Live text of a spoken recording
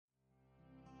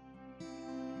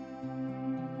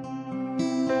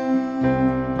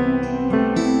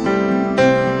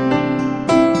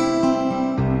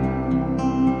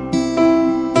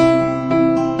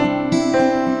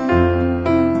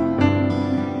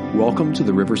Welcome to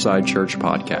the Riverside Church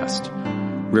podcast.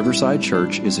 Riverside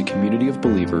Church is a community of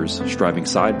believers striving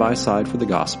side by side for the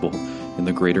gospel in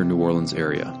the greater New Orleans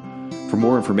area. For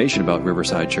more information about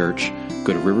Riverside Church,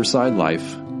 go to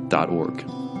riversidelife.org.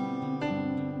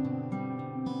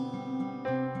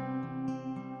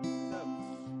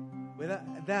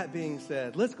 With that being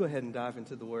said, let's go ahead and dive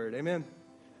into the Word. Amen.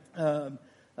 I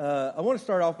want to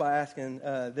start off by asking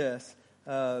this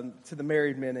to the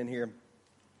married men in here.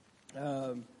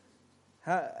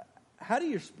 How do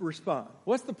you respond?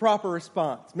 What's the proper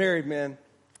response? Married men.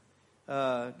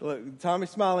 Look, Tommy's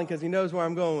smiling because he knows where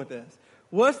I'm going with this.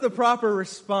 What's the proper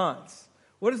response?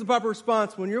 What is the proper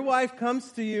response when your wife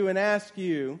comes to you and asks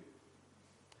you,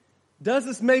 does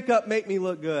this makeup make me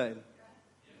look good?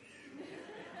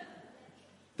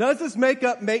 Does this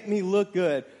makeup make me look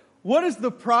good? What is the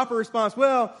proper response?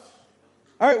 Well,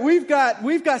 all right, we've got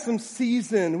some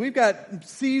seasoned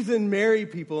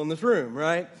married people in this room,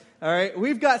 right? All right,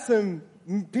 we've got some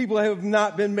people who have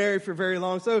not been married for very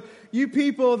long. So you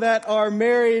people that are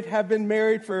married, have been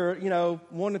married for,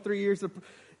 1 to 3 years.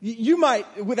 You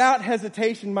might, without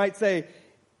hesitation, might say,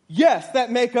 yes,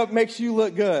 that makeup makes you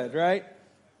look good, right?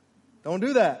 Don't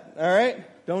do that, all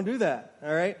right? Don't do that,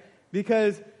 all right?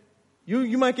 Because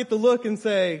you might get the look and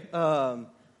say,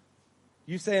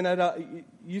 you saying I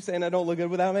don't look good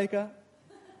without makeup?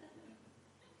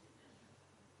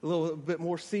 A little bit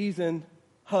more seasoned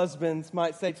husbands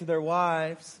might say to their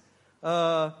wives,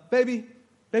 baby,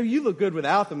 you look good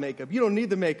without the makeup. You don't need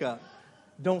the makeup.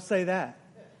 Don't say that.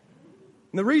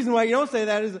 And the reason why you don't say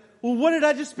that is, well, what did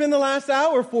I just spend the last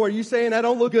hour for? You saying I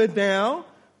don't look good now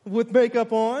with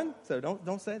makeup on? So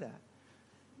don't say that.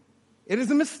 It is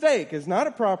a mistake. It's not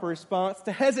a proper response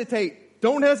to hesitate.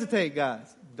 Don't hesitate,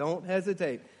 guys. Don't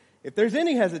hesitate. If there's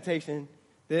any hesitation,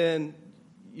 then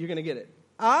you're going to get it.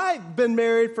 I've been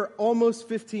married for almost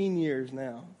 15 years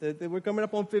now. We're coming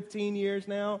up on 15 years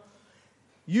now.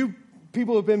 You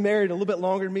people who have been married a little bit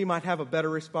longer than me might have a better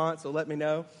response, so let me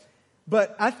know.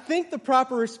 But I think the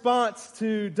proper response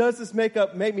to, does this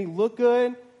makeup make me look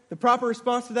good? The proper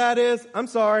response to that is, I'm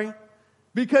sorry.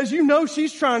 Because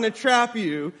she's trying to trap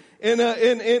you in a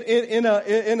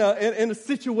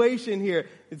situation here.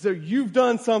 And so you've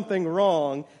done something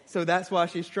wrong, so that's why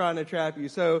she's trying to trap you.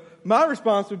 So my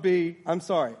response would be, I'm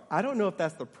sorry. I don't know if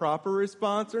that's the proper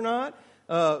response or not.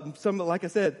 Like I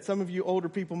said, some of you older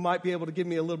people might be able to give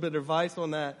me a little bit of advice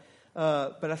on that.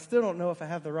 But I still don't know if I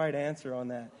have the right answer on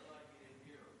that.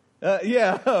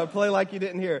 Play like you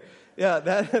didn't hear. Yeah,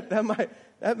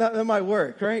 that might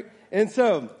work, right? And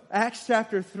so, Acts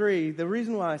chapter 3, the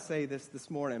reason why I say this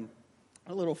morning,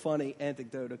 a little funny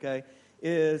anecdote, okay,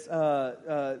 is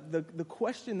the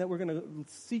question that we're going to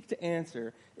seek to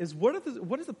answer is what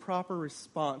is the proper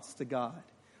response to God?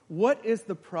 What is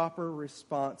the proper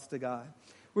response to God?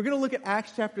 We're going to look at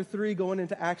Acts chapter 3 going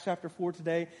into Acts chapter 4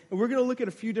 today, and we're going to look at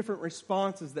a few different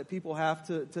responses that people have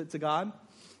to God.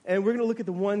 And we're going to look at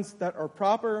the ones that are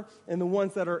proper and the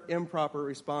ones that are improper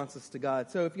responses to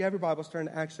God. So if you have your Bibles, turn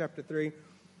to Acts chapter 3.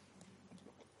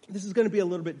 This is going to be a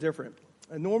little bit different.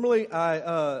 Normally,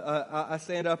 I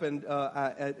stand up and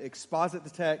I exposit the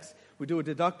text. We do a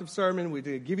deductive sermon. We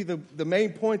give you the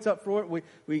main points up front.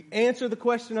 We answer the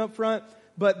question up front.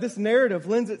 But this narrative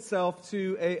lends itself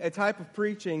to a type of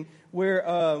preaching where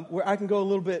I can go a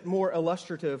little bit more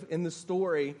illustrative in the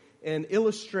story and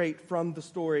illustrate from the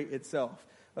story itself.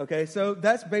 Okay, so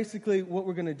that's basically what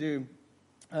we're going to do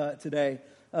today.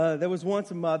 There was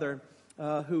once a mother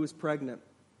who was pregnant.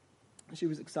 She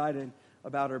was excited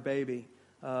about her baby.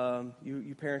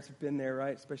 You parents have been there,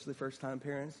 right? Especially first-time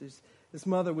parents. This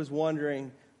mother was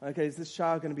wondering, okay, is this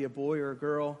child going to be a boy or a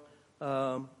girl?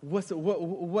 What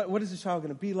is this child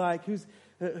going to be like? Who's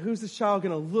this child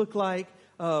going to look like?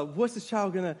 What's this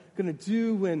child going to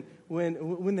do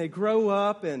when they grow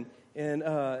up? And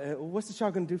what's this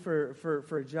child going to do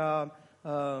for a job?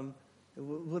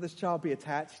 Will this child be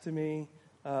attached to me?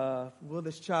 Will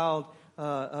this child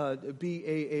be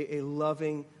a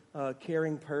loving,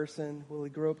 caring person? Will he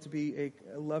grow up to be a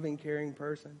loving, caring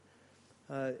person?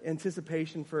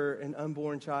 Anticipation for an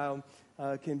unborn child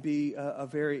can be a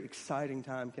very exciting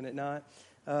time, can it not?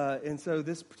 And so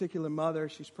this particular mother,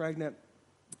 she's pregnant.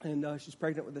 And she's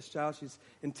pregnant with this child. She's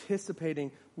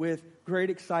anticipating with great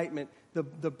excitement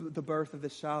the birth of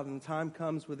this child. And the time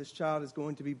comes where this child is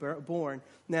going to be born.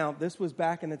 Now, this was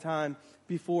back in the time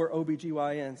before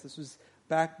OBGYNs. This was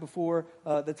back before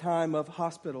the time of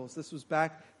hospitals. This was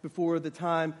back before the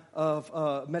time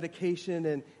of medication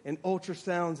and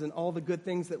ultrasounds and all the good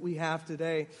things that we have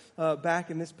today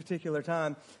back in this particular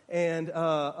time. And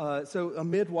so a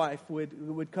midwife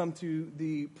would come to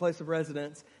the place of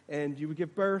residence, and you would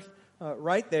give birth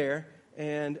right there.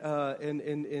 And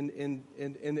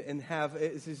have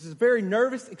it's a very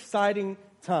nervous, exciting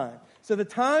time. So the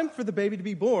time for the baby to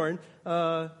be born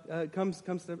comes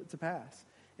to pass.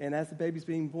 And as the baby's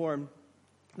being born,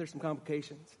 there's some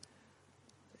complications.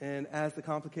 And as the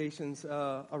complications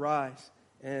arise,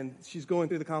 and she's going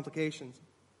through the complications,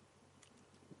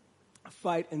 a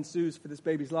fight ensues for this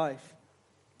baby's life.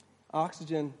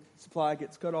 Oxygen supply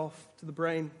gets cut off to the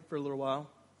brain for a little while,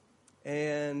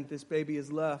 and this baby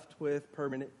is left with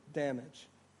permanent damage.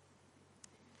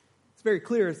 It's very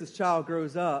clear as this child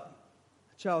grows up,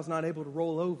 the child's not able to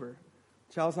roll over.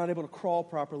 The child's not able to crawl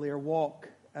properly or walk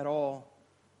at all.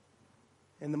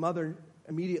 And the mother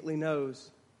immediately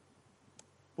knows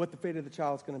what the fate of the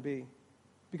child's going to be.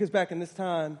 Because back in this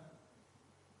time,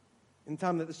 in the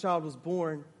time that this child was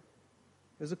born,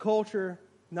 there's a culture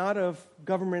not of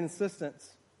government assistance,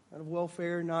 not of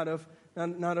welfare, not of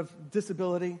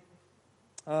disability,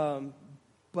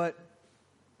 but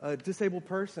a disabled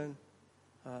person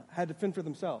had to fend for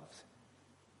themselves.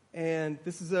 And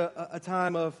this is a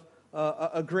time of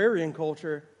agrarian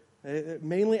culture,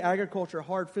 mainly agriculture,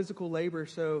 hard physical labor.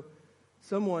 So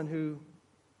someone who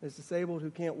is disabled,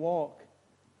 who can't walk,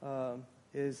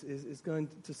 is going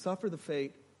to suffer the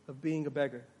fate of being a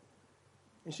beggar.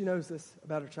 And she knows this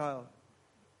about her child.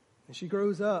 And she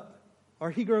grows up,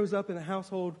 or he grows up in a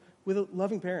household with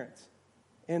loving parents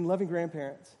and loving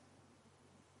grandparents.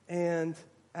 And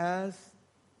as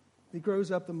he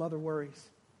grows up, the mother worries,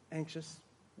 anxious,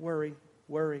 worry,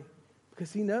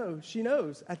 because she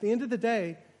knows, at the end of the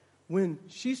day, when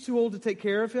she's too old to take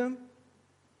care of him,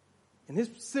 and his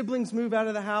siblings move out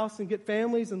of the house and get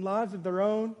families and lives of their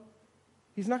own,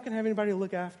 he's not going to have anybody to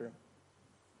look after him.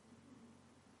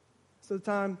 So the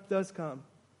time does come.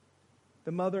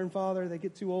 The mother and father, they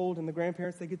get too old, and the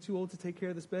grandparents, they get too old to take care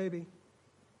of this baby.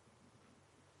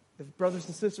 The brothers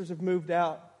and sisters have moved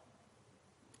out,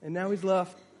 and now he's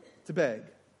left to beg.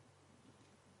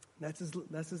 That's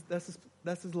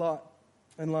his lot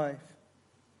in life.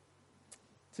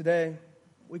 Today,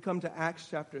 we come to Acts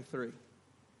chapter 3,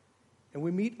 and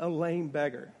we meet a lame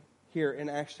beggar here in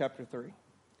Acts chapter 3,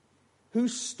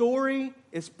 whose story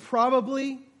is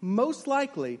probably, most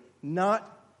likely,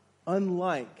 not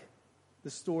unlike the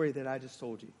story that I just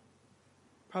told you.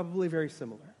 Probably very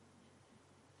similar.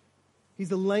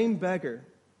 He's a lame beggar.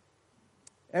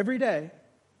 Every day,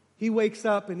 he wakes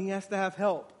up and he has to have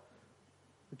help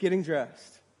with getting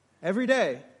dressed. Every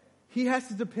day, he has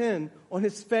to depend on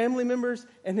his family members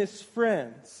and his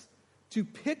friends to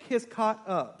pick his cot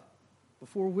up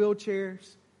before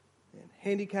wheelchairs and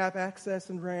handicap access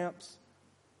and ramps,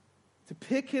 to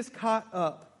pick his cot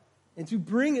up and to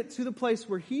bring it to the place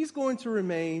where he's going to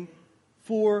remain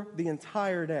for the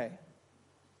entire day.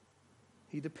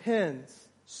 He depends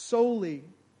solely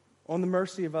on the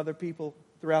mercy of other people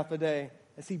throughout the day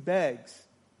as he begs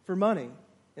for money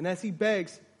and as he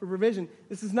begs for provision.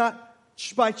 This is not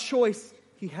by choice.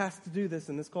 He has to do this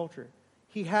in this culture.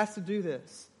 He has to do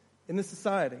this in this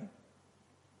society.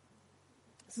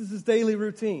 This is his daily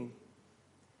routine.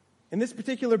 And this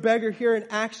particular beggar here in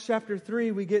Acts chapter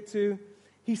 3 we get to,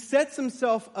 he sets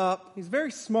himself up. He's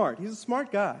very smart. He's a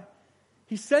smart guy.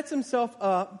 He sets himself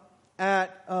up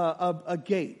at a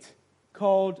gate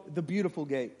called the Beautiful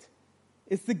Gate.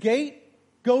 It's the gate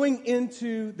going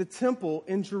into the temple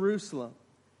in Jerusalem.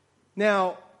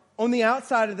 Now, on the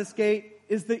outside of this gate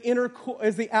is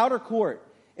the outer court.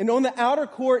 And on the outer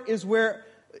court is where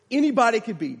anybody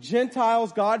could be.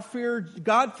 Gentiles,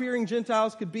 God-fearing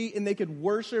Gentiles could be, and they could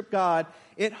worship God.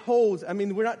 It holds,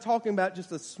 we're not talking about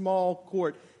just a small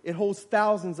court. It holds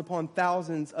thousands upon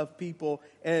thousands of people,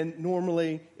 and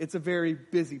normally it's a very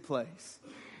busy place.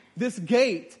 This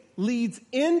gate leads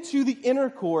into the inner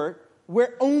court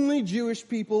where only Jewish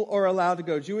people are allowed to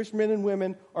go. Jewish men and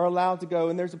women are allowed to go,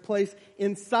 and there's a place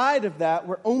inside of that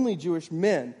where only Jewish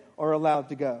men are allowed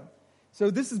to go.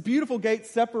 So this beautiful gate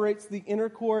separates the inner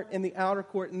court and the outer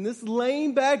court, and this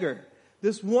lame beggar,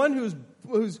 this one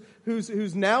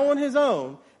who's now on his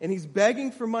own, and he's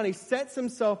begging for money, sets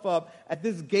himself up at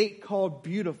this gate called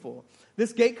Beautiful.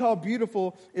 This gate called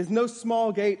Beautiful is no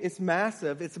small gate. It's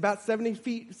massive. It's about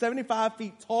 75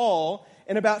 feet tall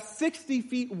and about 60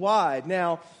 feet wide.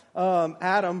 Now,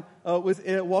 Adam was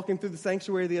walking through the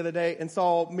sanctuary the other day and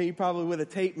saw me probably with a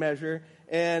tape measure,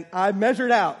 and I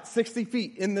measured out 60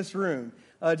 feet in this room.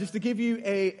 Just to give you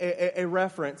a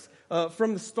reference,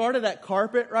 from the start of that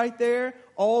carpet right there,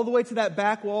 all the way to that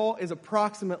back wall is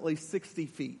approximately 60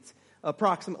 feet.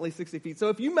 Approximately 60 feet. So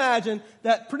if you imagine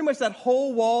that pretty much that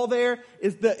whole wall there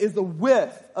is the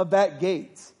width of that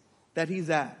gate that he's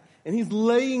at. And he's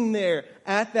laying there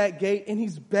at that gate and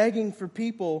he's begging for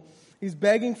people. He's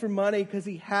begging for money because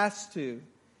he has to.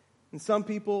 And some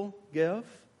people give,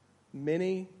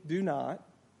 many do not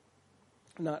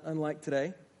unlike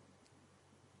today.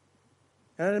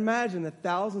 And I'd imagine the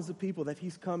thousands of people that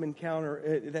he's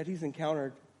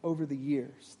encountered over the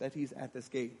years that he's at this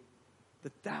gate. The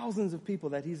thousands of people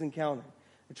that he's encountered.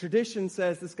 The tradition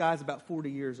says this guy's about 40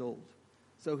 years old.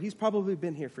 So he's probably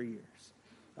been here for years.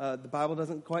 The Bible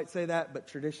doesn't quite say that, but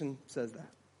tradition says that.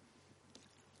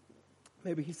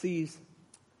 Maybe he sees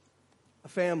a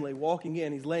family walking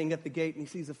in. He's laying at the gate and he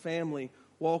sees a family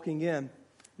walking in.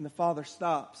 And the father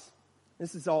stops.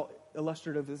 This is all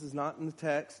illustrative. This is not in the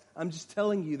text. I'm just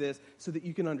telling you this so that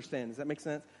you can understand. Does that make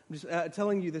sense? I'm just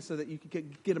telling you this so that you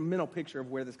can get a mental picture of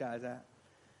where this guy's at.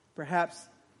 Perhaps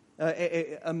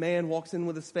a man walks in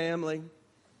with his family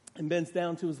and bends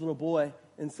down to his little boy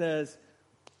and says,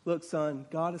 "Look, son,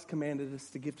 God has commanded us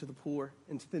to give to the poor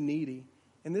and to the needy.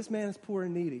 And this man is poor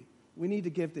and needy. We need to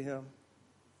give to him."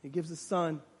 He gives his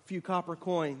son a few copper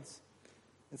coins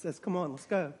and says, "Come on, let's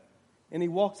go." And he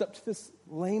walks up to this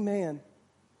lame man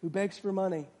who begs for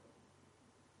money.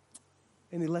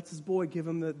 And he lets his boy give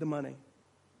him the money.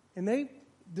 And they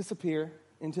disappear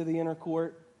into the inner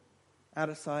court, out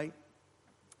of sight.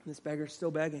 And this beggar's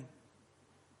still begging.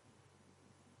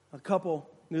 A couple,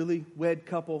 newly-wed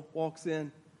couple, walks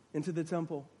into the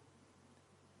temple.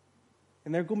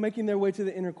 And they're making their way to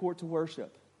the inner court to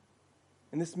worship.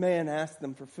 And this man asks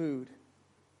them for food.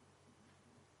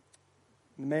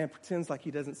 And the man pretends like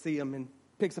he doesn't see him and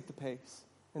picks up the pace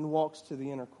and walks to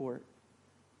the inner court.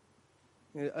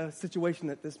 A situation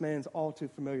that this man's all too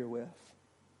familiar with.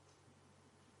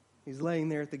 He's laying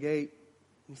there at the gate.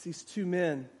 And he sees two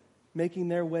men making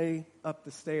their way up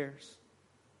the stairs.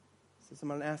 He says, "I'm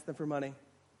going to ask them for money."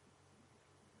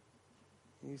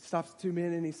 And he stops the two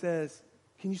men and he says,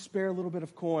 "Can you spare a little bit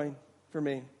of coin for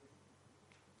me?"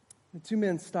 The two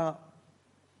men stop.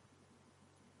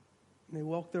 And they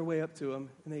walk their way up to him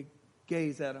and they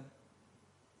gaze at him,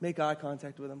 make eye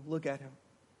contact with him, look at him.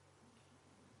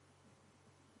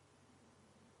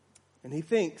 And he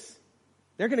thinks,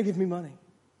 they're going to give me money.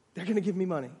 They're going to give me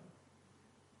money.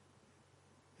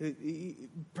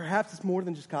 Perhaps it's more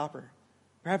than just copper.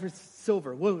 Perhaps it's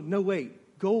silver. Whoa, no,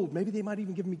 wait. Gold. Maybe they might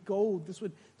even give me gold. This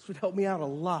would help me out a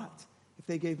lot if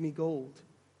they gave me gold.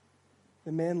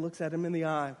 The man looks at him in the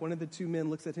eye. One of the two men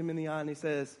looks at him in the eye and he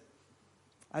says,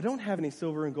 "I don't have any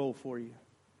silver and gold for you."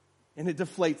 And it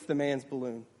deflates the man's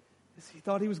balloon. He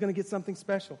thought he was going to get something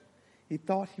special. He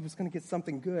thought he was going to get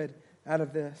something good out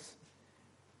of this.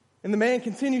 And the man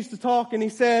continues to talk and he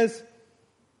says,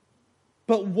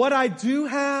 "But what I do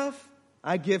have,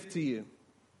 I give to you."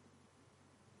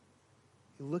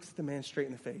 He looks at the man straight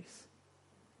in the face.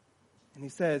 And he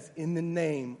says, "In the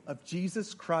name of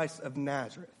Jesus Christ of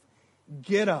Nazareth,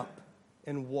 get up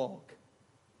and walk."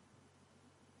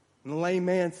 And the lame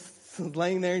man's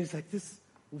laying there and he's like,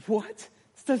 what?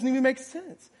 This doesn't even make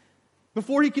sense.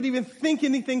 Before he could even think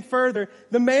anything further,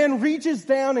 the man reaches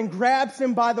down and grabs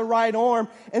him by the right arm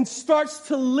and starts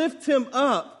to lift him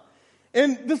up.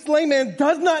 And this lame man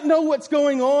does not know what's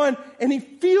going on, and he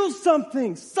feels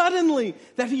something suddenly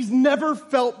that he's never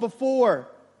felt before.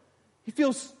 He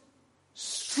feels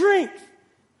strength,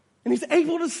 and he's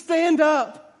able to stand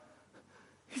up.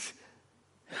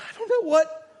 I don't know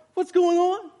what's going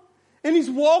on. And he's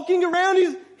walking around,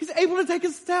 he's able to take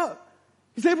a step.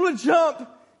 He's able to jump.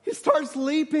 He starts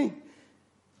leaping.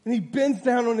 And he bends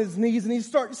down on his knees and he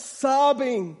starts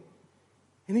sobbing.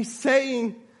 And he's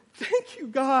saying, "Thank you,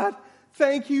 God.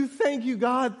 Thank you,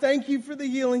 God. Thank you for the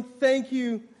healing. Thank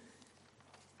you."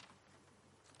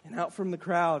 And out from the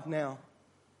crowd now,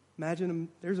 imagine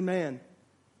there's a man.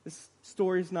 This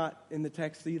story's not in the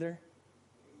text either.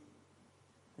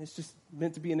 It's just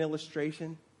meant to be an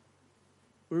illustration.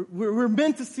 We're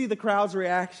meant to see the crowd's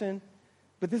reaction,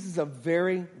 but this is a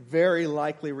very, very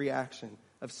likely reaction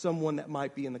of someone that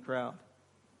might be in the crowd.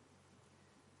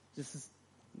 Just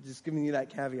giving you that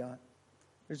caveat.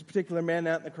 There's a particular man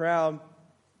out in the crowd.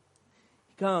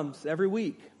 He comes every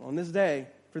week on this day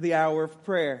for the hour of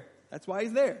prayer. That's why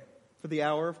he's there, for the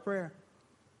hour of prayer.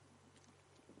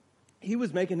 He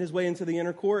was making his way into the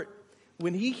inner court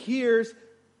when he hears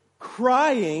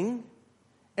crying,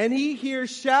 and he hears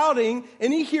shouting,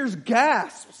 and he hears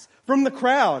gasps from the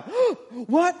crowd.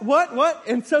 What?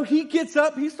 And so he gets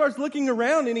up, he starts looking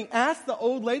around, and he asks the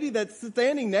old lady that's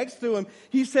standing next to him,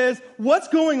 he says, what's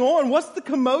going on? What's the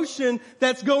commotion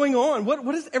that's going on?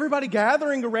 What is everybody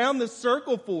gathering around this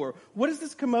circle for? What is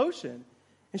this commotion?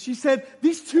 And she said,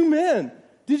 these two men,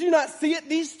 did you not see it?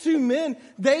 These two men,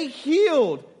 they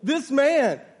healed this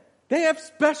man. They have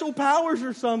special powers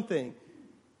or something.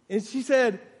 And he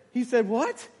said,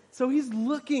 what? So he's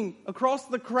looking across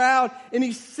the crowd and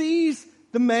he sees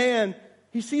the man.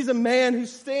 He sees a man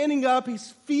who's standing up.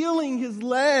 He's feeling his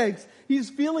legs. He's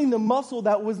feeling the muscle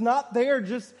that was not there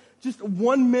just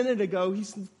 1 minute ago.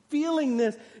 He's feeling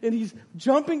this and he's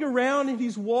jumping around and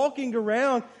he's walking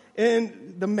around.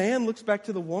 And the man looks back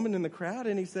to the woman in the crowd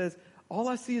and he says, all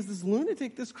I see is this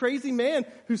lunatic, this crazy man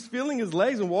who's feeling his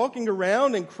legs and walking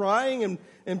around and crying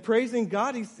and praising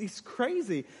God. He's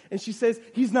crazy. And she says,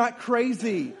 he's not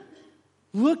crazy.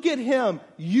 Look at him.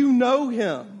 You know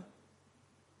him.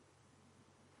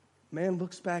 Man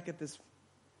looks back at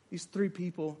these three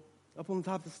people up on the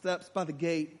top of the steps by the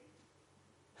gate.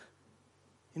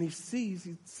 And he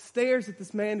stares at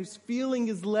this man who's feeling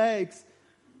his legs,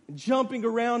 and jumping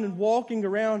around and walking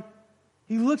around.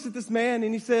 He looks at this man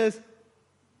and he says,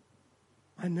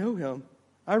 I know him.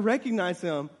 I recognize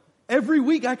him. Every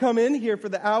week I come in here for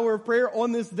the hour of prayer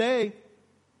on this day.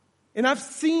 And I've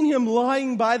seen him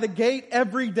lying by the gate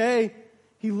every day.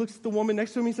 He looks at the woman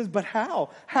next to him and he says, but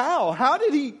how? How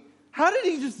did he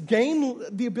just gain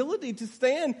the ability to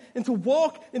stand and to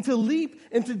walk and to leap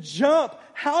and to jump?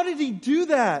 How did he do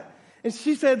that? And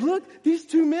she said, look, these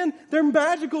two men, they're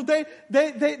magical.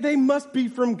 They must be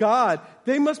from God.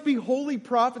 They must be holy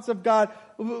prophets of God,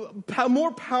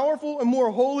 more powerful and more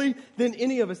holy than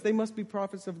any of us. They must be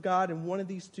prophets of God. And one of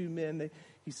these two men,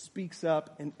 he speaks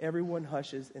up and everyone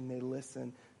hushes and they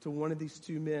listen to one of these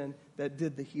two men that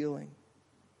did the healing.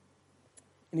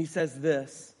 And he says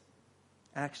this,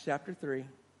 Acts chapter 3.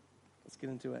 Let's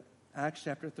get into it. Acts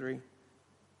chapter 3,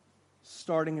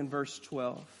 starting in verse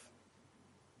 12.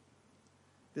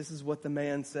 This is what the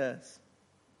man says.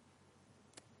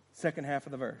 Second half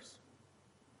of the verse.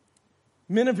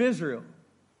 Men of Israel,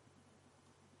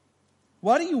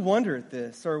 why do you wonder at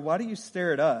this? Or why do you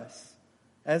stare at us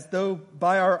as though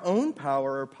by our own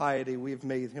power or piety we have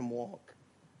made him walk?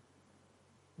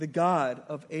 The God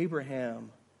of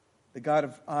Abraham, the God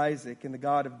of Isaac, and the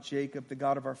God of Jacob, the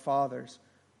God of our fathers,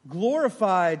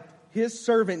 glorified his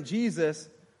servant Jesus,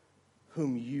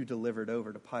 whom you delivered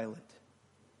over to Pilate.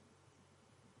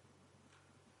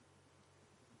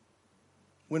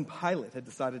 When Pilate had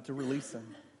decided to release him.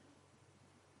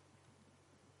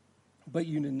 But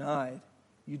you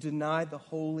denied the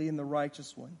holy and the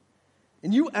righteous one.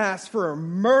 And you asked for a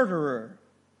murderer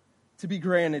to be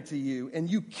granted to you, and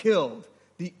you killed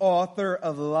the author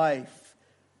of life,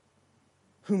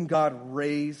 whom God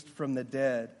raised from the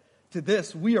dead. To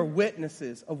this, we are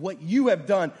witnesses of what you have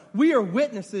done. We are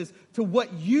witnesses to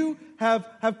what you have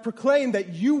proclaimed, that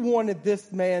you wanted this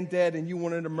man dead and you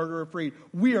wanted a murderer freed.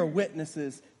 We are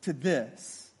witnesses to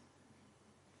this.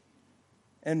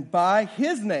 And by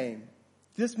his name,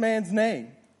 this man's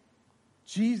name,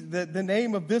 Jesus, the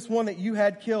name of this one that you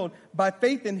had killed, by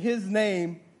faith in his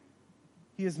name,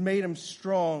 he has made him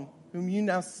strong, whom you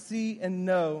now see and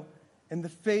know, and the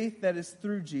faith that is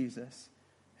through Jesus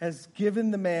has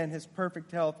given the man his perfect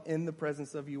health in the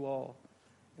presence of you all.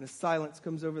 And a silence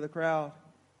comes over the crowd.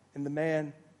 And the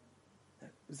man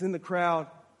is in the crowd.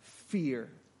 Fear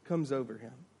comes over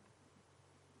him.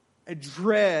 A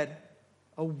dread,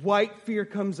 a white fear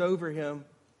comes over him.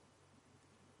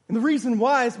 And the reason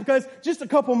why is because just a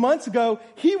couple months ago,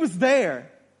 he was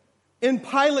there in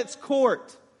Pilate's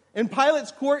court, in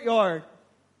Pilate's courtyard.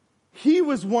 He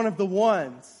was one of the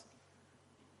ones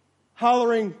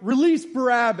hollering, release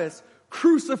Barabbas,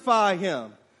 crucify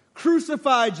him,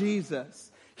 crucify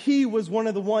Jesus. He was one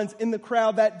of the ones in the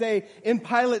crowd that day in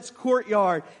Pilate's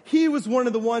courtyard. He was one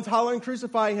of the ones hollering,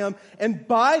 crucify him. And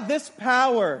by this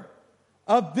power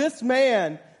of this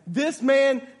man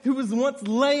who was once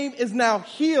lame is now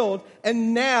healed.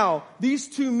 And now these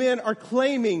two men are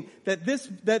claiming that this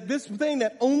thing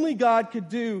that only God could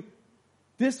do,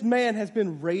 this man has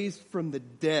been raised from the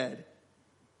dead.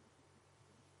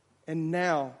 And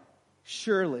now,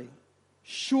 surely,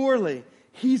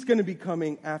 he's going to be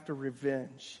coming after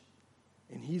revenge.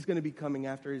 And he's going to be coming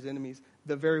after his enemies,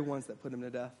 the very ones that put him to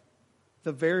death.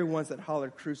 The very ones that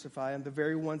hollered, crucify him. The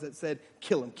very ones that said,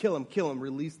 kill him, kill him, kill him.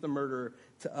 Release the murderer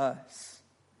to us.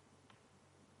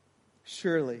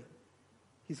 Surely,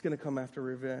 he's going to come after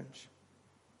revenge.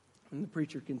 And the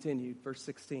preacher continued, verse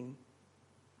 16.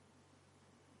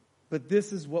 But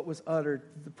this is what was uttered.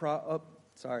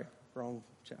 Wrong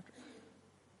chapter.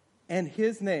 and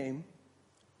his name,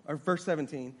 or verse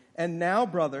 17, and now,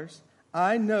 brothers,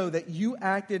 I know that you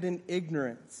acted in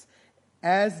ignorance,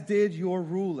 as did your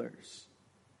rulers.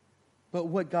 But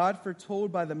what God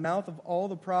foretold by the mouth of all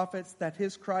the prophets that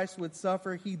his Christ would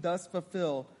suffer, he thus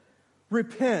fulfilled.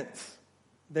 Repent,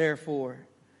 therefore,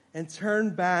 and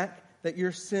turn back, that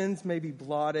your sins may be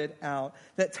blotted out,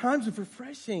 that times of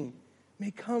refreshing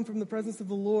may come from the presence of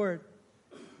the Lord,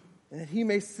 and that he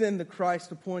may send the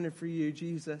Christ appointed for you,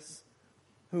 Jesus,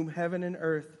 whom heaven and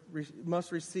earth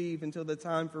must receive until the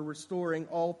time for restoring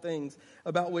all things,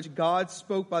 about which God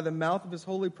spoke by the mouth of his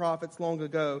holy prophets long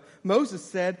ago. Moses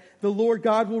said, the Lord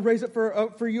God will raise up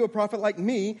for you a prophet like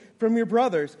me from your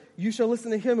brothers. You shall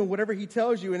listen to him and whatever he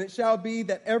tells you, and it shall be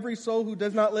that every soul who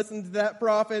does not listen to that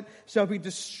prophet shall be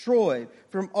destroyed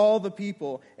from all the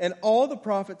people. And all the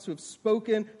prophets who have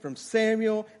spoken from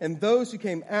Samuel and those who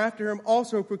came after him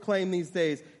also proclaim these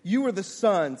days, you are the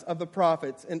sons of the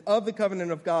prophets and of the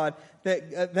covenant of God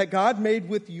that God made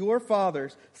with your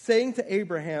fathers, saying to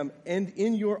Abraham, and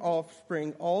in your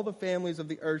offspring all the families of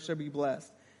the earth shall be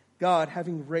blessed. God,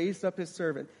 having raised up his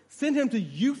servant, sent him to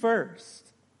you first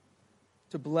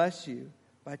to bless you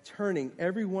by turning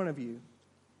every one of you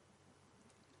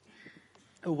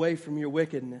away from your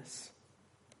wickedness.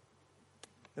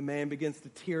 The man begins to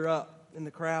tear up in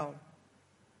the crowd.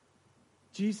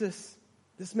 Jesus,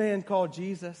 this man called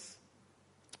Jesus,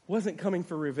 wasn't coming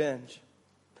for revenge.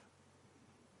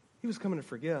 He was coming to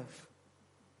forgive.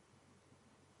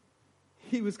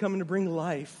 He was coming to bring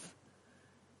life.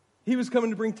 He was coming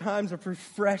to bring times of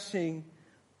refreshing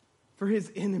for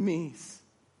his enemies.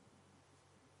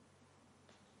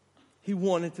 He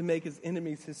wanted to make his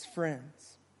enemies his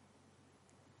friends.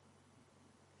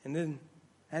 And then,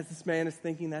 as this man is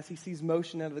thinking, as he sees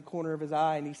motion out of the corner of his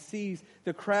eye, and he sees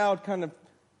the crowd kind of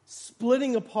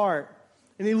splitting apart,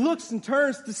 and he looks and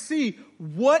turns to see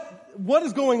what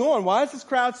is going on. Why is this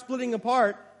crowd splitting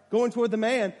apart, going toward the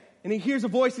man? And he hears a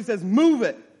voice. He says, move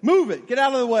it, get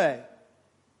out of the way.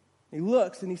 He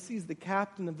looks and he sees the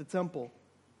captain of the temple,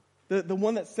 the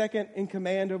one that's second in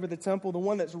command over the temple, the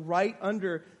one that's right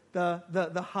under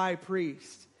the high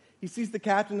priest. He sees the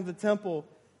captain of the temple.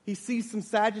 He sees some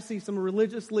Sadducees, some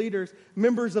religious leaders,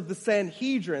 members of the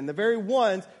Sanhedrin, the very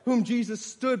ones whom Jesus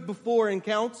stood before in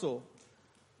council.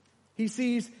 He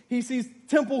sees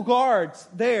temple guards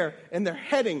there, and they're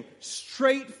heading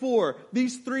straight for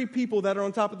these three people that are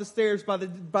on top of the stairs by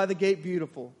the gate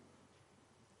beautiful.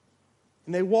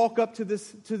 And they walk up to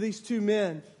these two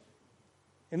men,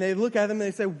 and they look at them and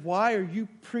they say, why are you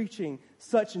preaching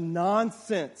such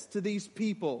nonsense to these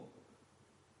people?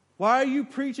 Why are you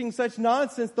preaching such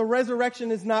nonsense? The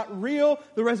resurrection is not real.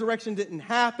 The resurrection didn't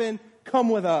happen. Come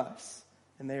with us.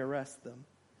 And they arrest them.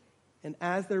 And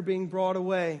as they're being brought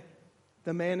away,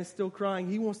 the man is still crying.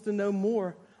 He wants to know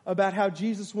more about how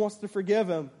Jesus wants to forgive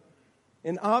him.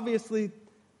 And obviously,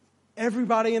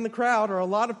 everybody in the crowd, or a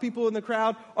lot of people in the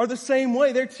crowd, are the same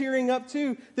way. They're tearing up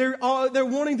too. They're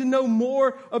wanting to know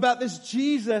more about this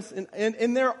Jesus.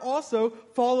 And they're also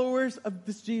followers of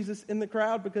this Jesus in the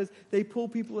crowd, because they pull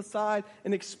people aside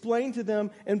and explain to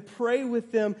them and pray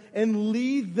with them and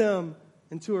lead them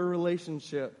into a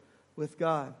relationship with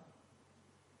God.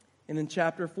 And in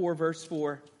chapter 4, verse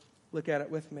 4, look at it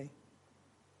with me.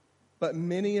 But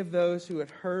many of those who had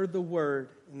heard the word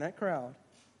in that crowd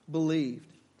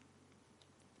believed.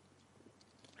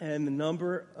 And the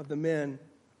number of the men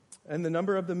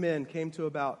came to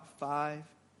about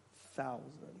 5,000.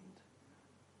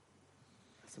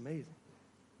 That's amazing.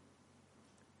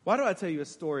 Why do I tell you a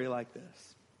story like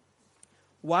this?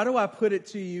 Why do I put it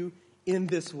to you in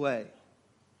this way?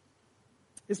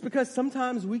 It's because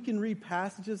sometimes we can read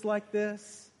passages like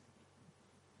this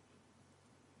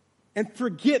and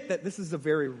forget that this is a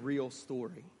very real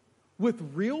story with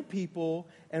real people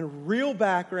and real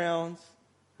backgrounds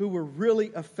who were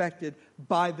really affected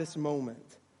by this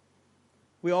moment.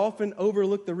 We often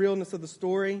overlook the realness of the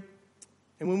story,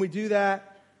 and when we do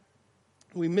that,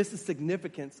 we miss the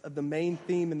significance of the main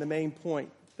theme and the main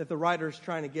point that the writer is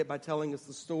trying to get by telling us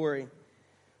the story.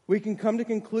 We can come to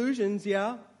conclusions,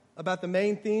 about the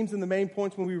main themes and the main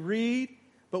points when we read,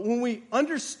 but when we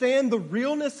understand the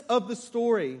realness of the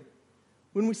story,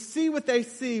 when we see what they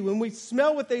see, when we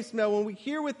smell what they smell, when we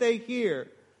hear what they hear,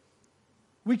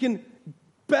 we can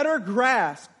better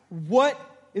grasp what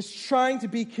is trying to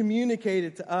be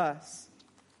communicated to us.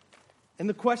 And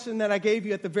the question that I gave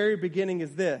you at the very beginning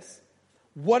is this: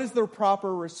 what is the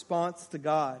proper response to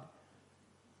God?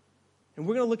 And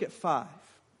we're going to look at five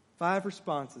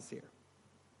responses here.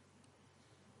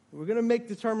 We're going to make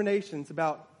determinations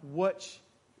about which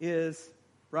is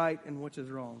right and which is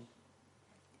wrong.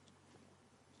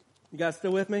 You guys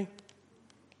still with me?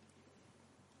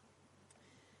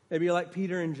 Maybe you're like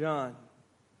Peter and John.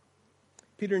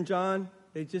 Peter and John,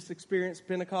 they just experienced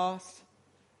Pentecost.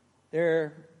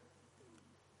 They're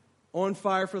on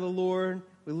fire for the Lord.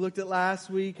 We looked at last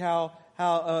week how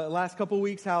last couple of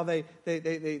weeks how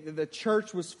the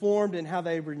church was formed and how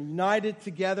they were united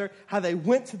together, how they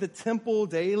went to the temple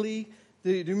daily.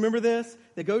 Do you remember this?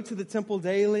 They go to the temple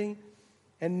daily,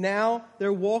 and now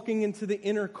they're walking into the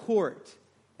inner court,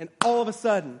 and all of a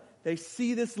sudden they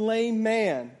see this lame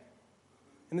man,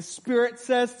 and the Spirit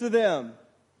says to them,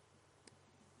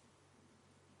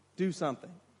 do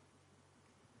something.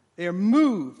 They are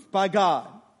moved by God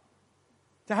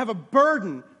to have a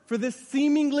burden for this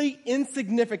seemingly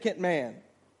insignificant man.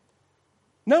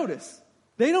 Notice,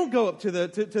 they don't go up to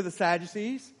the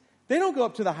Sadducees. They don't go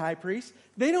up to the high priest.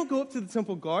 They don't go up to the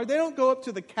temple guard. They don't go up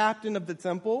to the captain of the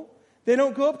temple. They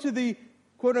don't go up to the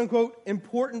quote-unquote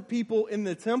important people in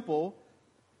the temple.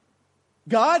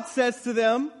 God says to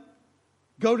them,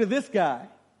 go to this guy.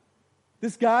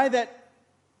 This guy that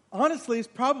honestly is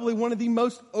probably one of the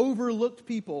most overlooked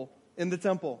people in the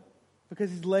temple because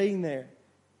he's laying there,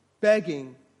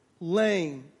 begging,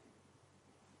 lame.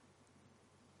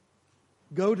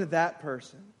 Go to that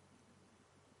person.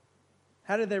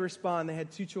 How did they respond? They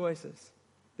had two choices.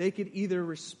 They could either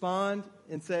respond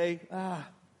and say,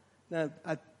 no,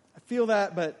 I feel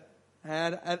that, but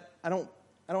I don't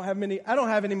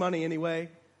have any money anyway.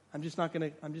 I'm just not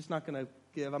gonna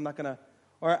give. I'm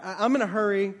in a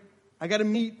hurry. I got to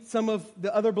meet some of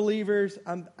the other believers.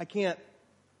 I can't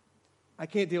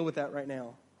deal with that right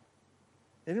now.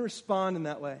 They didn't respond in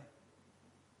that way.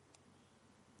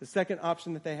 The second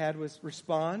option that they had was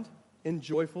respond in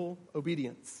joyful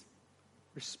obedience.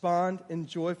 Respond in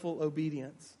joyful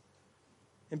obedience.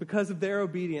 And because of their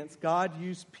obedience, God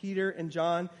used Peter and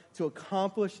John to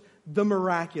accomplish the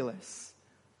miraculous,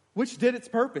 which did its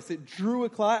purpose. It drew a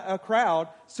crowd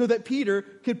so that Peter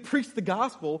could preach the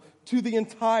gospel to the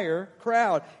entire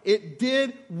crowd. It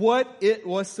did what it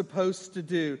was supposed to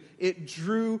do. It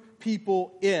drew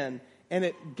people in. And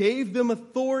it gave them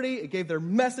authority, it gave their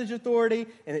message authority,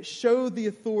 and it showed the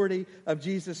authority of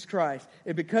Jesus Christ.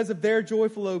 And because of their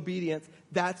joyful obedience,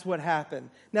 that's what happened.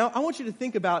 Now, I want you to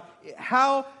think about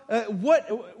what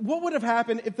would have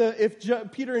happened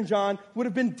if Peter and John would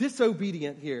have been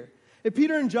disobedient here. If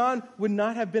Peter and John would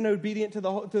not have been obedient to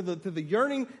the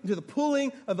yearning, to the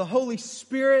pulling of the Holy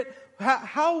Spirit,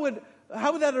 how would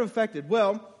that have affected?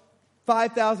 Well,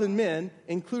 5,000 men,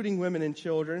 including women and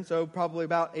children, so probably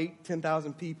about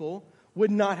 10,000 people, would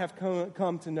not have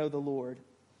come to know the Lord.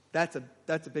 That's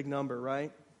a big number,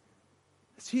 right?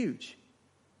 It's huge.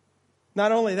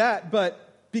 Not only that,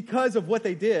 but because of what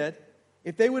they did,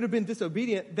 if they would have been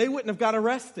disobedient, they wouldn't have got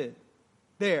arrested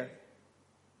there.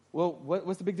 Well,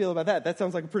 what's the big deal about that? That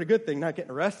sounds like a pretty good thing, not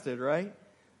getting arrested, right?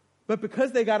 But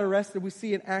because they got arrested, we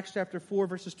see in Acts chapter 4,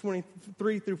 verses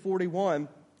 23 through 41,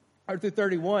 or through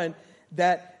 31,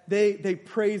 that they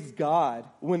praised God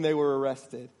when they were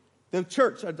arrested. The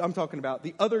church, I'm talking about,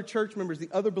 the other church members, the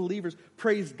other believers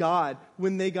praised God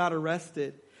when they got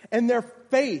arrested. And their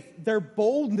faith, their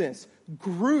boldness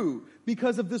grew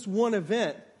because of this one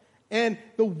event. And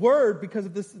the word, because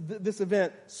of this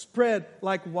event, spread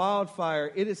like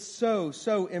wildfire. It is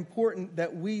so important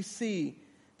that we see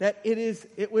that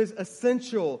it was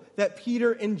essential that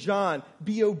Peter and John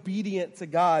be obedient to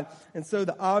God. And so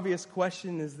the obvious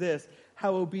question is this: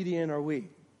 how obedient are we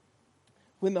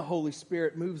when the Holy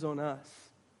Spirit moves on us?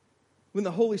 When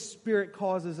the Holy Spirit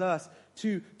causes us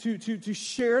to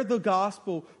share the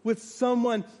gospel with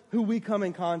someone who we come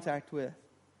in contact with?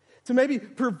 To maybe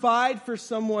provide for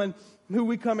someone who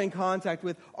we come in contact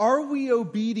with. Are we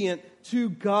obedient to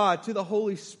God, to the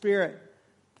Holy Spirit?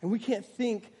 And we can't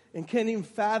think and can't even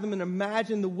fathom and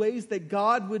imagine the ways that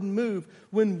God would move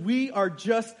when we are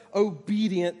just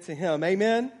obedient to Him.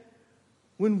 Amen?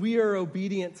 When we are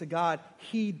obedient to God,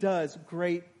 He does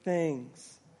great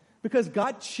things. Because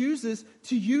God chooses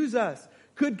to use us.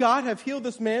 Could God have healed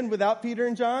this man without Peter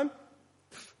and John?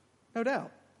 No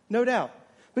doubt. No doubt.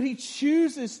 But He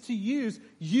chooses to use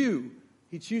you.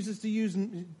 He chooses to use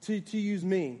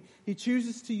me. He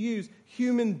chooses to use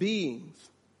human beings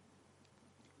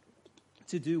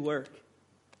to do work.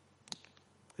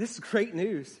 This is great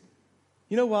news.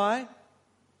 You know why?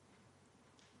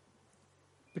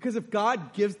 Because if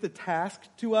God gives the task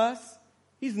to us,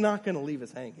 He's not going to leave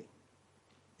us hanging.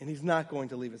 And He's not going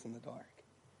to leave us in the dark.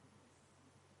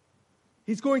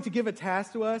 He's going to give a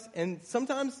task to us, and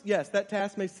sometimes, yes, that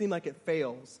task may seem like it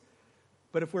fails.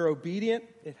 But if we're obedient,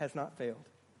 it has not failed.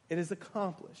 It has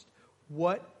accomplished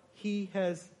what He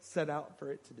has set out for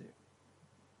it to do.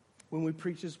 When we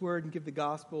preach His word and give the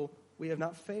gospel, we have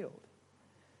not failed.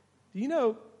 Do you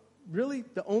know really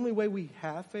the only way we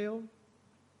have failed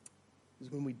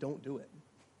is when we don't do it.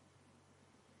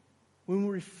 When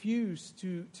we refuse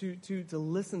to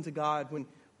listen to God,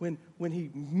 when He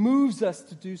moves us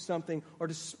to do something or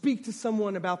to speak to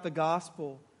someone about the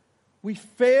gospel. We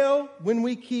fail when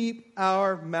we keep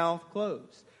our mouth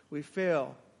closed. We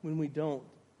fail when we don't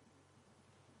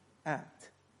act.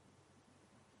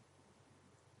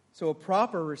 So a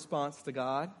proper response to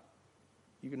God,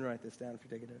 you can write this down if you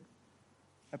take it in.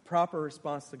 A proper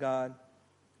response to God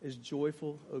is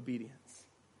joyful obedience.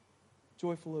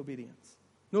 Joyful obedience.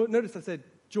 Notice I said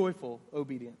joyful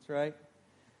obedience, right?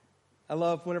 I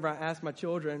love whenever I ask my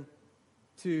children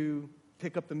to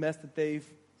pick up the mess that they've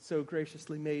so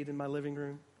graciously made in my living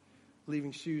room,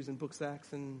 leaving shoes and book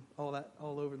sacks and all that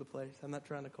all over the place. I'm not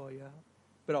trying to call you out,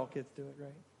 but all kids do it,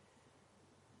 right?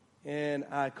 And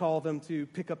I call them to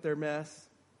pick up their mess.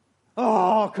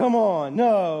 Oh, come on.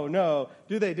 No.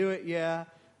 Do they do it? Yeah,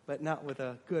 but not with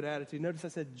a good attitude. Notice I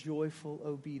said joyful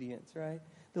obedience, right?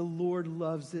 The Lord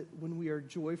loves it when we are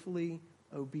joyfully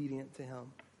obedient to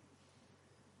Him.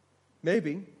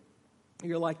 Maybe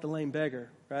you're like the lame beggar,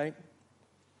 right?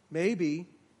 Maybe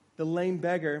the lame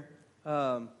beggar,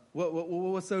 what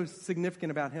was so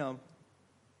significant about him?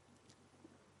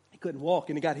 He couldn't walk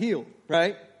and he got healed,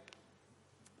 right?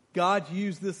 God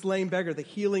used this lame beggar, the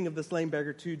healing of this lame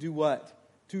beggar, to do what?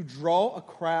 To draw a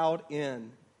crowd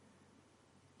in.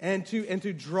 And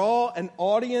to draw an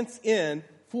audience in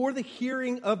for the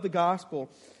hearing of the gospel.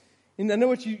 And I know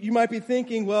what you might be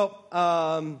thinking, well,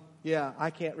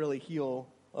 I can't really heal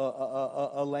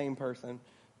a lame person.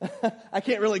 I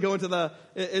can't really go into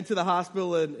the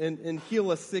hospital and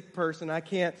heal a sick person. I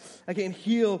can't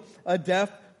heal a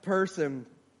deaf person.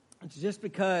 Just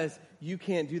because you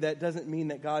can't do that doesn't mean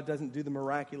that God doesn't do the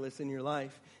miraculous in your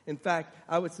life. In fact,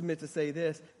 I would submit to say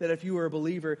this, that if you are a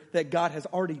believer, that God has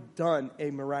already done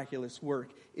a miraculous work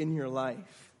in your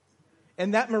life.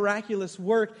 And that miraculous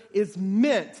work is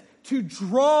meant to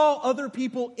draw other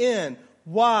people in.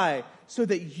 Why? So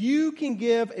that you can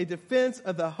give a defense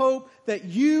of the hope that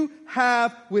you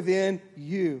have within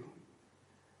you.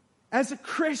 As a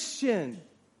Christian,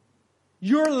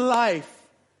 your life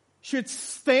should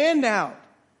stand out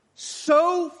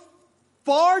so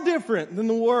far different than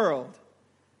the world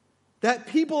that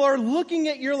people are looking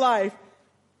at your life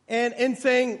and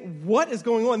saying, what is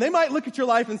going on? They might look at your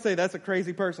life and say, that's a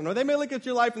crazy person. Or they may look at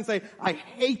your life and say, I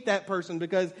hate that person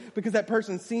because that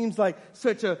person seems like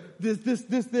such a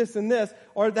this, and this.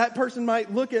 Or that person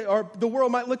might look at, or the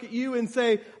world might look at you and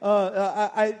say,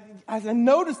 I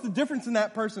notice the difference in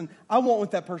that person. I want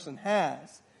what that person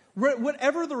has.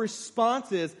 Whatever the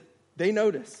response is, they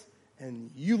notice. And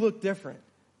you look different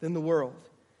than the world.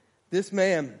 This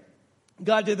man,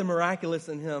 God did the miraculous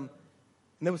in him.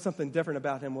 And there was something different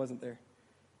about him, wasn't there?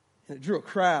 And it drew a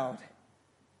crowd.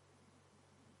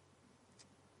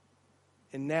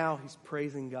 And now he's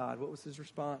praising God. What was his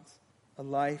response? A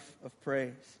life of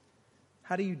praise.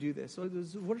 How do you do this? So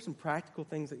what are some practical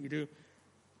things that you do?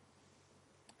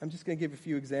 I'm just going to give a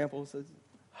few examples.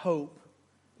 Hope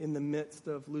in the midst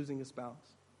of losing a spouse.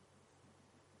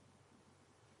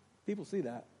 People see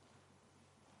that.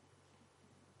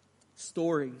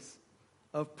 Stories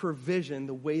of provision,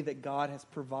 the way that God has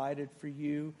provided for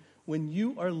you when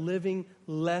you are living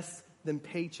less than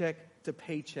paycheck to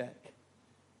paycheck.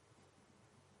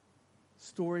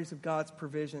 Stories of God's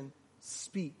provision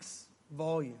speaks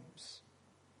volumes.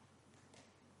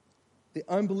 The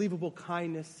unbelievable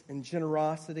kindness and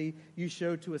generosity you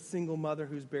showed to a single mother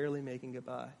who's barely making it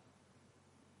by.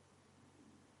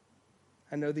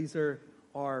 I know these are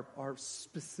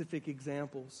specific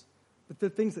examples, but they're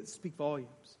things that speak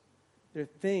volumes. They're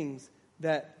things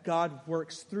that God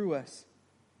works through us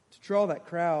to draw that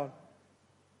crowd.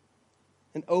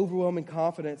 An overwhelming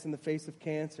confidence in the face of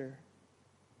cancer.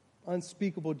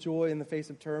 Unspeakable joy in the face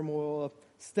of turmoil. A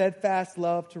steadfast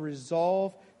love to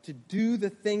resolve to do the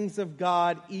things of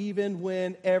God even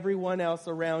when everyone else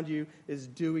around you is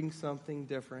doing something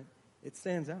different. It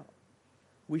stands out.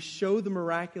 We show the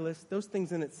miraculous. Those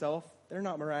things in itself, they're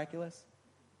not miraculous.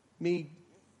 Me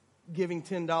giving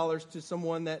 $10 to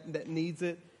someone that needs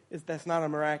it, that's not a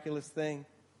miraculous thing.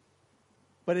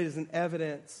 But it is an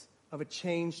evidence of a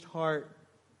changed heart.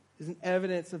 It is an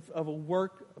evidence of a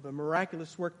work, of a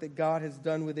miraculous work that God has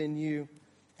done within you.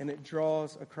 And it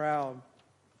draws a crowd.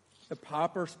 The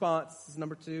proper response is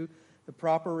number 2. The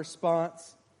proper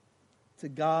response to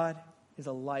God is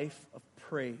a life of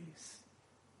praise.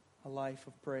 A life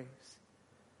of praise.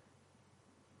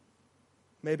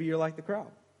 Maybe you're like the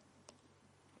crowd.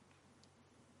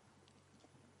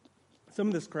 Some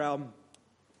of this crowd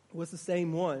was the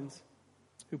same ones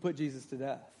who put Jesus to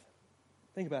death.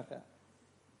 Think about that.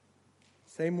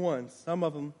 Same ones. Some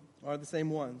of them are the same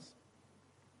ones.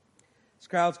 This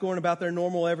crowd's going about their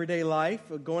normal everyday life,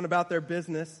 going about their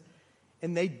business,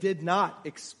 and they did not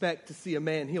expect to see a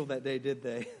man healed that day, did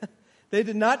they? They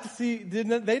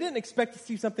didn't expect to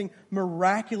see something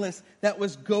miraculous that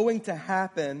was going to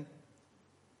happen.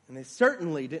 And they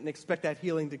certainly didn't expect that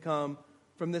healing to come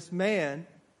from this man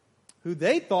who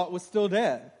they thought was still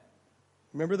dead.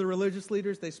 Remember the religious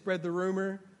leaders? They spread the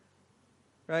rumor,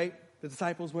 right? The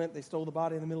disciples went, they stole the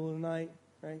body in the middle of the night,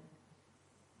 right?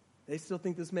 They still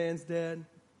think this man's dead.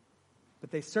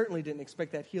 But they certainly didn't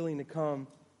expect that healing to come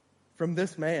from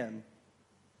this man.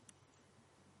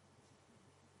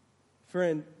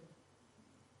 Friend,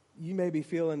 you may be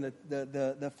feeling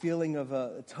the feeling of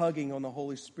a tugging on the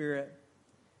Holy Spirit.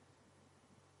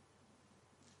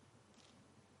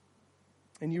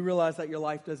 And you realize that your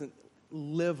life doesn't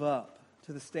live up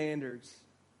to the standards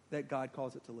that God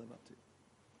calls it to live up to.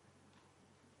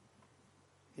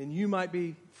 And you might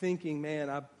be thinking, man,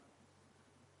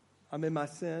 I'm in my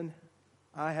sin.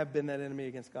 I have been that enemy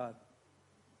against God.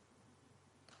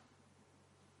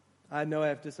 I know I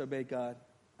have disobeyed God.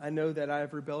 I know that I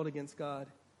have rebelled against God.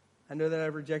 I know that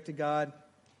I've rejected God.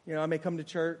 You know, I may come to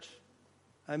church.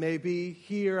 I may be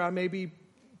here. I may be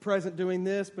present doing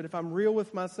this. But if I'm real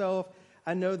with myself,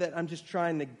 I know that I'm just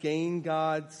trying to gain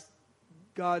God's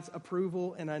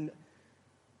approval. And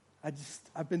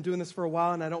I've been doing this for a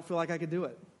while, and I don't feel like I could do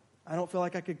it. I don't feel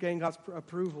like I could gain God's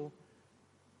approval.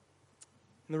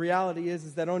 And the reality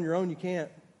is that on your own you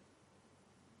can't.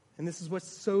 And this is what's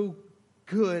so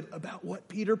good about what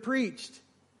Peter preached.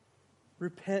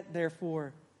 Repent,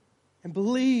 therefore, and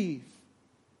believe.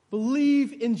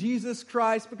 Believe in Jesus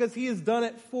Christ because He has done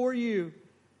it for you.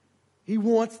 He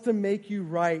wants to make you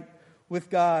right with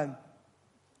God.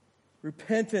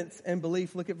 Repentance and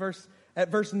belief. Look at verse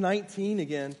 19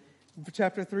 again.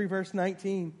 Chapter 3, verse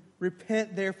 19.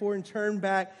 Repent, therefore, and turn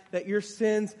back that your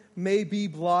sins may be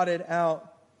blotted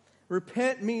out.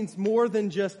 Repent means more than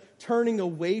just turning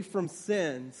away from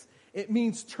sins. It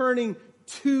means turning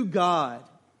to God.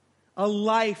 A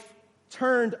life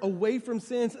turned away from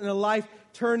sins and a life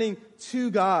turning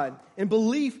to God. And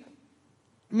belief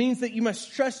means that you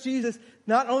must trust Jesus,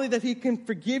 not only that He can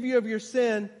forgive you of your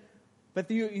sin, but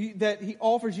that He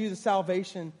offers you the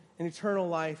salvation and eternal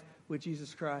life with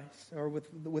Jesus Christ, or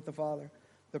with the Father.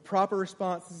 The proper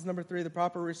response, this is number 3, the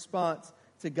proper response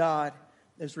to God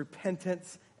is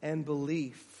repentance and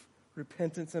belief.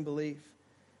 Repentance and belief.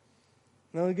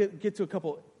 Now let's get to a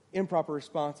couple improper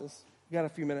responses. We've got a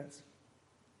few minutes.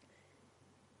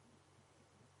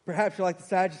 Perhaps you're like the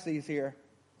Sadducees here.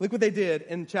 Look what they did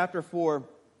in chapter 4,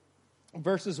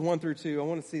 verses 1 through 2. I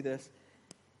want to see this.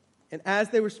 And as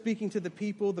they were speaking to the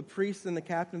people, the priests and the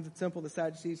captain of the temple, the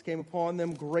Sadducees, came upon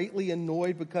them, greatly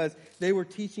annoyed because they were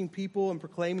teaching people and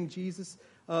proclaiming in Jesus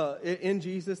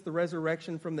the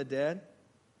resurrection from the dead.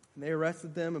 And they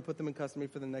arrested them and put them in custody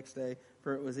for the next day,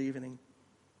 for it was evening.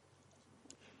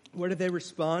 What did they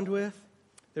respond with?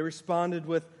 They responded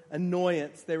with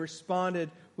annoyance. They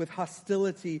responded with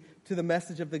hostility to the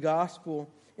message of the gospel.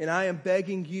 And I am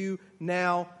begging you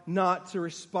now not to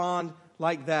respond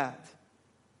like that.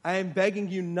 I am begging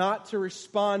you not to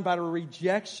respond by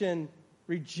rejecting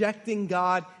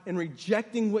God and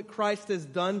rejecting what Christ has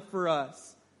done for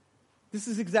us. This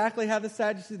is exactly how the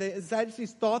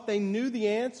Sadducees thought they knew the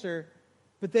answer,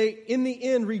 but they, in the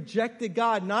end, rejected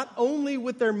God, not only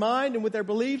with their mind and with their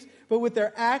beliefs, but with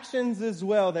their actions as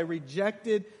well. They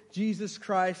rejected Jesus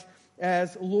Christ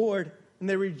as Lord, and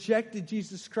they rejected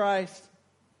Jesus Christ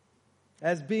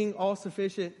as being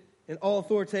all-sufficient and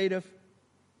all-authoritative.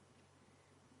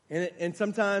 And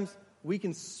sometimes we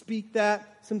can speak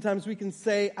that. Sometimes we can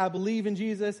say, I believe in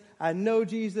Jesus. I know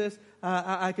Jesus.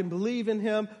 I can believe in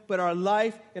Him. But our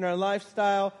life and our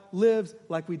lifestyle lives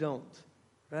like we don't.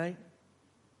 Right?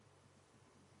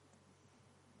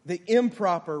 The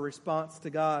improper response to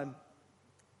God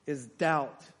is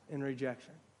doubt and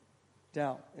rejection.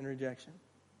 Doubt and rejection.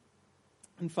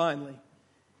 And finally,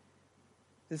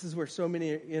 this is where so many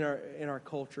in our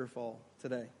culture fall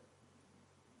today.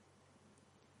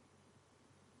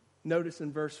 Notice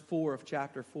in verse 4 of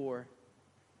chapter 4,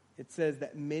 it says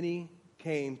that many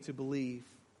came to believe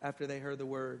after they heard the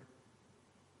word.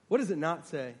 What does it not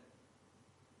say?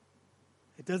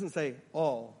 It doesn't say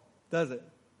all, does it?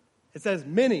 It says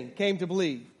many came to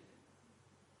believe.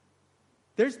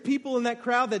 There's people in that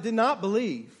crowd that did not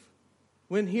believe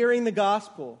when hearing the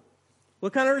gospel.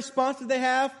 What kind of response did they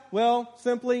have? Well,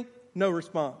 simply, no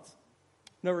response.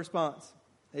 No response.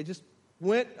 They just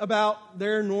went about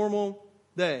their normal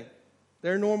day,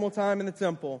 their normal time in the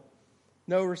temple.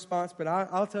 no response, but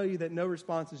I'll tell you that no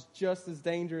response is just as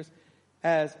dangerous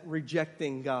as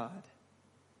rejecting God.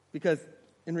 Because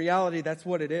in reality, that's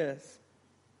what it is.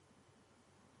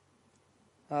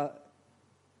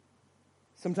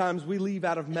 Sometimes we leave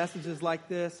out of messages like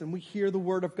this and we hear the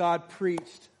Word of God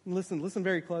preached. And listen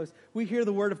very close. We hear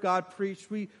the Word of God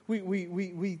preached. We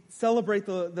celebrate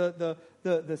the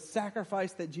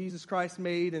sacrifice that Jesus Christ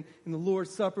made in the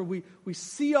Lord's Supper. We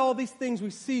see all these things. We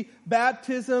see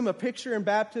baptism, a picture in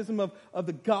baptism of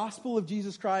the gospel of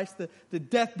Jesus Christ, the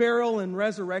death, burial, and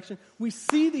resurrection. We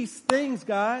see these things,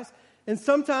 guys. And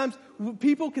sometimes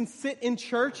people can sit in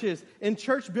churches, in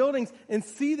church buildings, and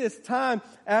see this time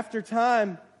after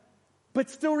time, but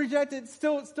still reject it,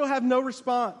 still have no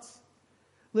response.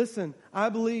 Listen, I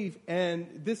believe,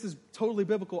 and this is totally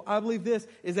biblical, I believe this,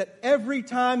 is that every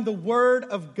time the Word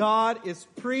of God is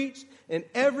preached, and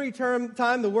every time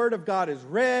the Word of God is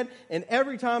read, and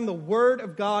every time the Word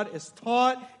of God is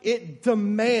taught, it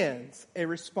demands a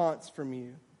response from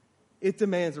you. It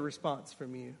demands a response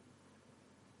from you.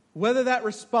 Whether that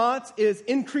response is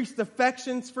increased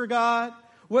affections for God,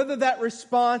 whether that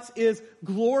response is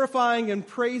glorifying and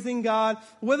praising God,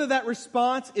 whether that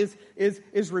response is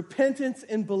repentance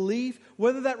and belief,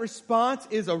 whether that response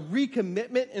is a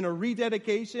recommitment and a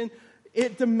rededication,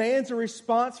 it demands a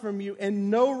response from you, and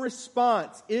no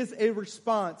response is a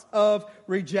response of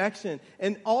rejection.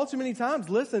 And all too many times,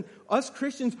 listen, us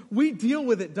Christians, we deal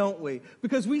with it, don't we?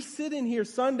 Because we sit in here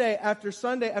Sunday after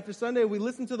Sunday after Sunday, we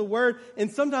listen to the Word, and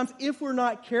sometimes if we're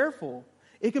not careful,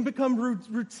 it can become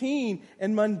routine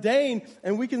and mundane,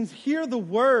 and we can hear the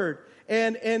Word,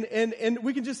 and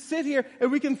we can just sit here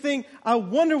and we can think, I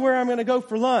wonder where I'm going to go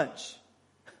for lunch.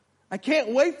 I can't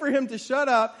wait for him to shut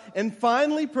up and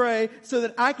finally pray so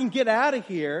that I can get out of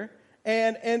here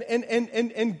and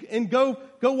go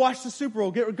watch the Super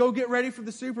Bowl, go get ready for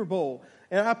the Super Bowl.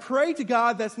 And I pray to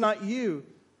God that's not you.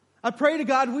 I pray to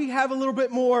God we have a little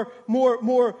bit more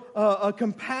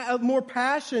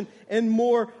passion and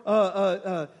more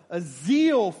a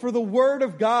zeal for the Word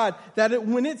of God, that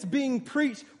when it's being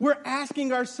preached, we're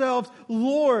asking ourselves,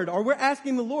 Lord, or we're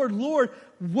asking the Lord,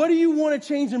 what do you want to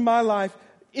change in my life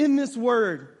in this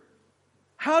Word?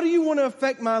 How do you want to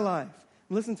affect my life?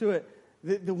 Listen to it.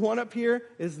 The one up here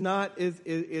is not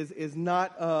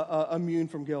immune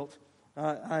from guilt.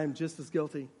 I am just as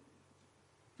guilty.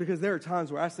 Because there are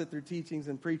times where I sit through teachings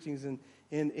and preachings and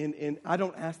I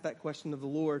don't ask that question of the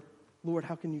Lord. Lord,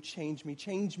 how can you change me?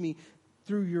 Change me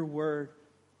through your Word.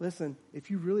 Listen, if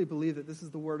you really believe that this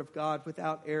is the Word of God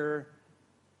without error,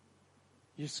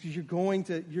 you're going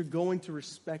to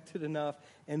respect it enough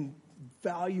and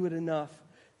value it enough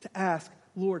to ask,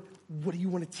 Lord, what do you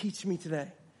want to teach me today?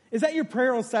 Is that your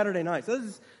prayer on Saturday nights?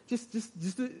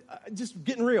 Just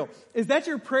getting real. Is that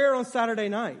your prayer on Saturday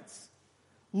nights?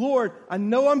 Lord, I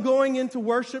know I'm going into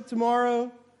worship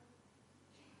tomorrow.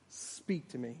 Speak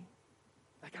to me.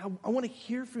 Like I want to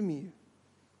hear from you.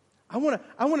 I want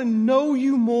to know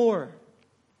you more.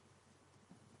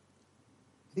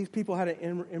 These people had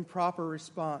an improper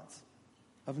response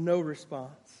of no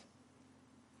response.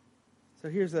 So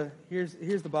here's the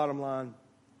bottom line.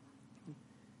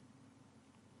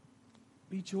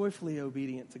 Be joyfully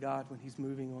obedient to God when He's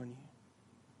moving on you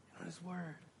and on His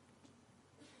Word.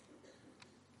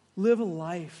 Live a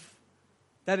life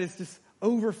that is just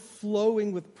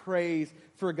overflowing with praise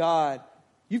for God.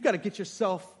 You've got to get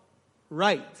yourself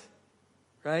right?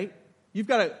 You've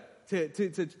got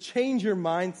to change your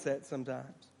mindset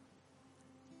sometimes.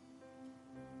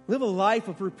 Live a life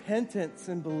of repentance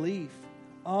and belief,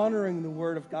 honoring the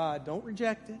Word of God. Don't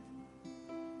reject it.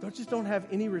 Don't have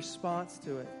any response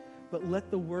to it, but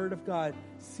let the Word of God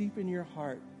seep in your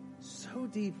heart so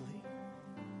deeply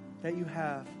that you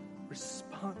have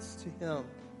response to Him.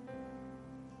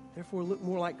 Therefore, look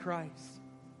more like Christ.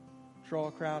 Draw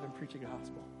a crowd and preach a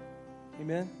gospel.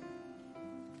 Amen?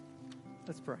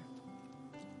 Let's pray.